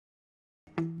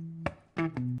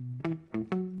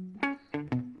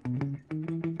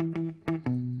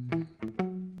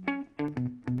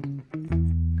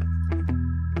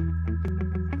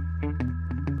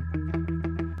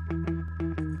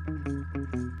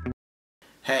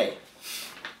Hey,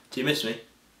 do you miss me?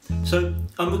 So,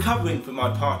 I'm recovering from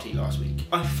my party last week.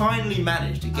 I finally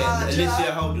managed to get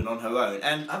Alicia Holden on her own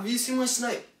and... Have you seen my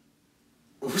snake?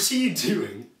 What are you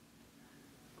doing?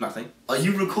 Nothing. Are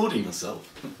you recording yourself?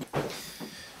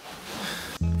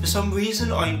 For some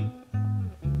reason, I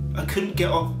couldn't get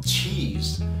off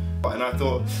cheese. And I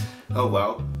thought, oh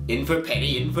well, in for a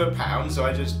penny, in for a pound, so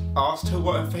I just asked her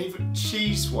what her favourite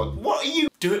cheese was. What are you...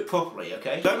 Do it properly,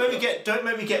 okay? Don't make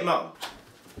me get mum.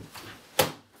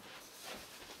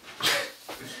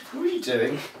 What are you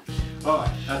doing?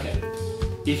 Alright, okay.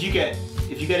 If you get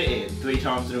it in 3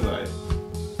 times in a row,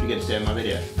 you get to stay in my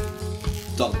video.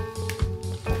 Done.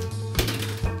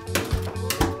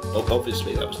 Oh,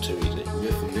 obviously that was too easy.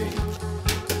 Yeah, for me.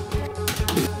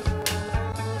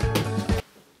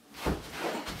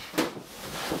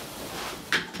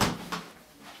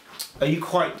 Are you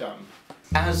quite done?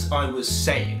 As I was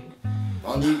saying...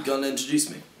 Aren't you gonna introduce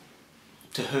me?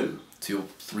 To who? To your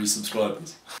 3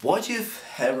 subscribers. Why do you have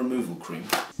hair removal cream?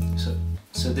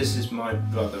 So this is my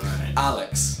brother, right?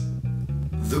 Alex.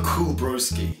 The cool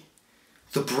broski.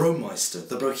 The bromeister.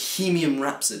 The Bohemian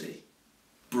Rhapsody.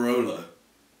 Brolo.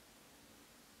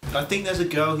 I think there's a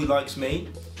girl who likes me.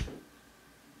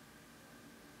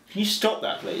 Can you stop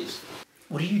that, please?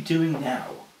 What are you doing now?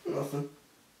 Nothing.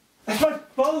 That's my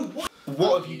phone!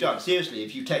 What have you done? Seriously,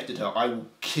 if you texted her, I will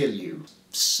kill you.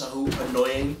 So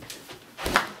annoying.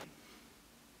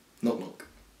 Knock knock.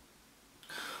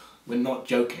 We're not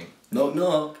joking. Knock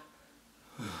knock.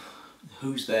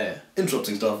 Who's there?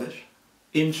 Interrupting starfish.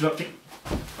 Interrupting.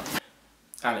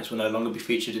 Alex will no longer be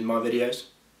featured in my videos.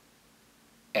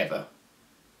 Ever.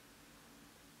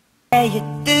 Yeah, you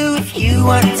do. If you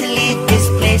want to leave this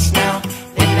place now,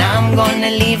 then I'm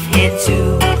gonna leave here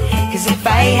too. Cause if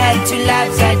I had 2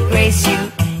 lives, I'd grace you.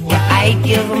 Yeah, I'd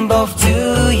give them both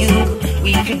to you.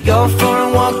 We could go for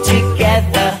a walk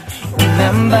together.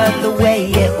 Remember the way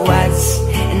it was,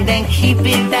 and then keep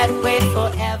it that way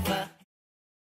forever.